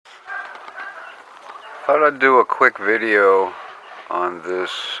Thought I'd do a quick video on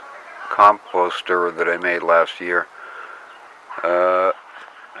this composter that I made last year.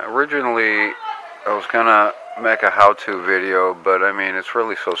 Originally I was gonna make a how-to video, but I mean it's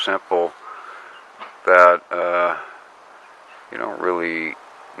really so simple that you don't really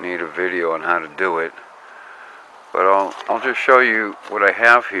need a video on how to do it. But I'll just show you what I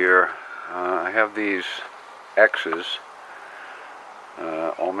have here. I have these X's,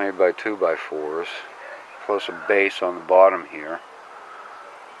 all made by 2x4s, plus a base on the bottom here,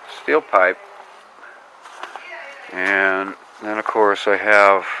 steel pipe, and then of course I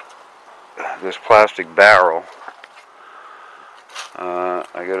have this plastic barrel.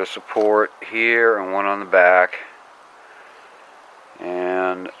 I got a support here and one on the back,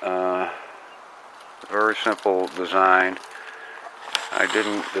 and very simple design. I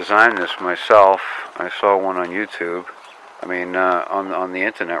didn't design this myself. I saw one on YouTube. I mean, on the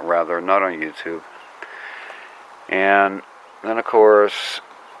internet rather, not on YouTube. And then of course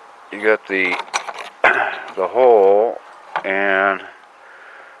you got the hole, and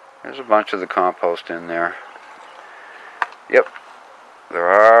there's a bunch of the compost in there. Yep, there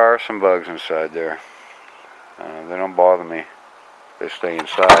are some bugs inside there. They don't bother me. They stay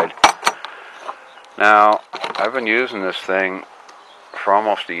inside. Now, I've been using this thing for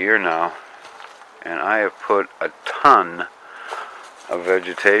almost a year now, and I have put a ton of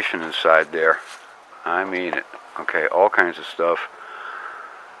vegetation inside there. I mean it. Okay, all kinds of stuff.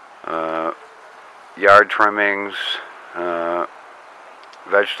 Yard trimmings,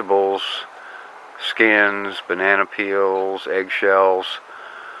 vegetables, skins, banana peels, eggshells,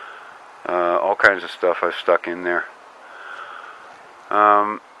 all kinds of stuff I've stuck in there.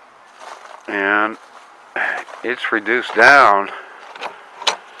 And it's reduced down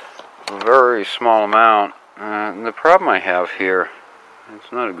a very small amount. And the problem I have here,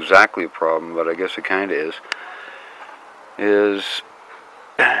 it's not exactly a problem, but I guess it kind of is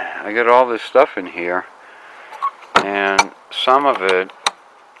I got all this stuff in here, and some of it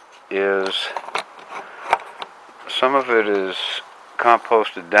is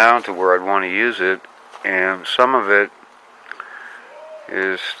composted down to where I'd want to use it, and some of it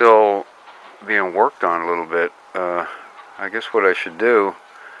is still being worked on a little bit. I guess what I should do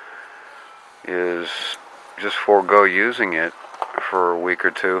is just forego using it for a week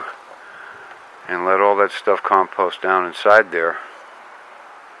or two and let all that stuff compost down inside there,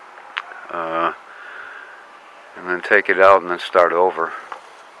 and then take it out and then start over.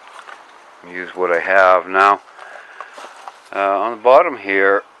 Use what I have now. On the bottom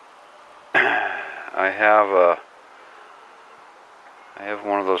here I have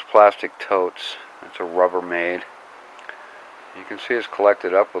one of those plastic totes. It's a Rubbermaid. You can see it's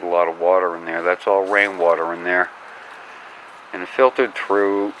collected up with a lot of water in there. That's all rainwater in there, and it filtered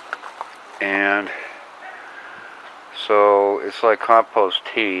through, and so it's like compost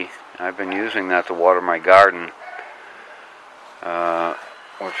tea. I've been using that to water my garden, which I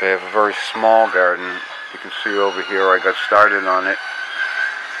have a very small garden. You can see over here I got started on it.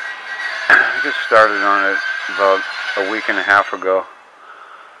 I got started on it about a week and a half ago,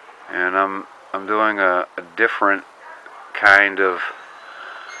 and I'm doing a different kind of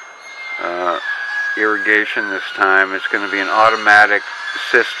irrigation this time. It's going to be an automatic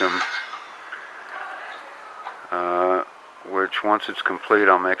system, which once it's complete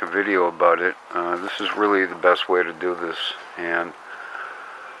I'll make a video about it. This is really the best way to do this, and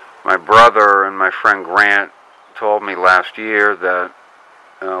my brother and my friend Grant told me last year that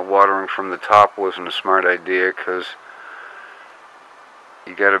watering from the top wasn't a smart idea, because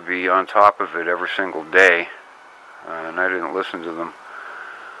you got to be on top of it every single day, and I didn't listen to them,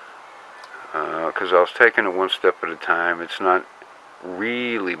 because I was taking it one step at a time. It's not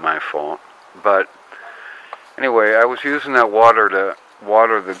really my fault, but anyway, I was using that water to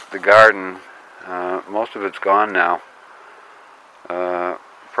water the garden. Most of it's gone now.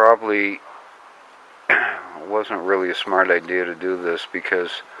 Probably wasn't really a smart idea to do this,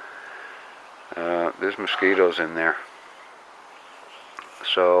 because there's mosquitoes in there.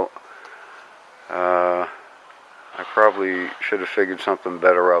 So I probably should have figured something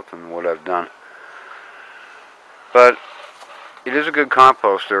better out than what I've done. But it is a good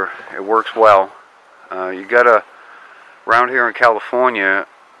composter. It works well. You gotta, around here in California,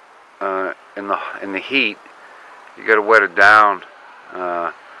 in the heat, you gotta wet it down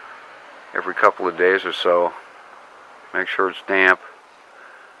every couple of days or so. Make sure it's damp.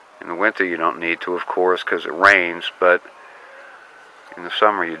 In the winter you don't need to, of course, because it rains, but in the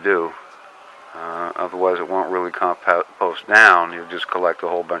summer you do. Otherwise it won't really compost down. You'll just collect a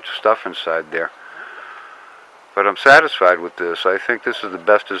whole bunch of stuff inside there. But I'm satisfied with this. I think this is the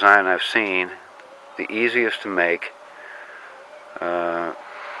best design I've seen. the easiest to make. I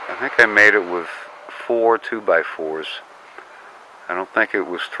think I made it with 4 2x4s. I don't think it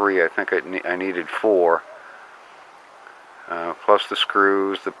was 3. I think I needed 4. Plus the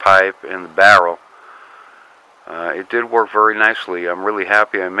screws, the pipe, and the barrel. It did work very nicely. I'm really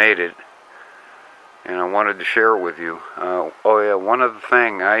happy I made it, and I wanted to share it with you. Oh yeah, one other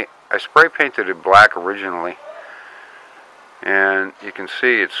thing. I spray painted it black originally, and you can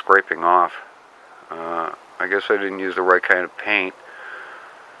see it's scraping off. I guess I didn't use the right kind of paint,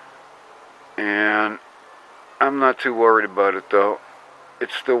 and I'm not too worried about it though.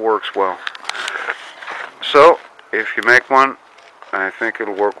 It still works well. So, if you make one, I think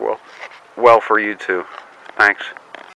it'll work well for you too. Thanks.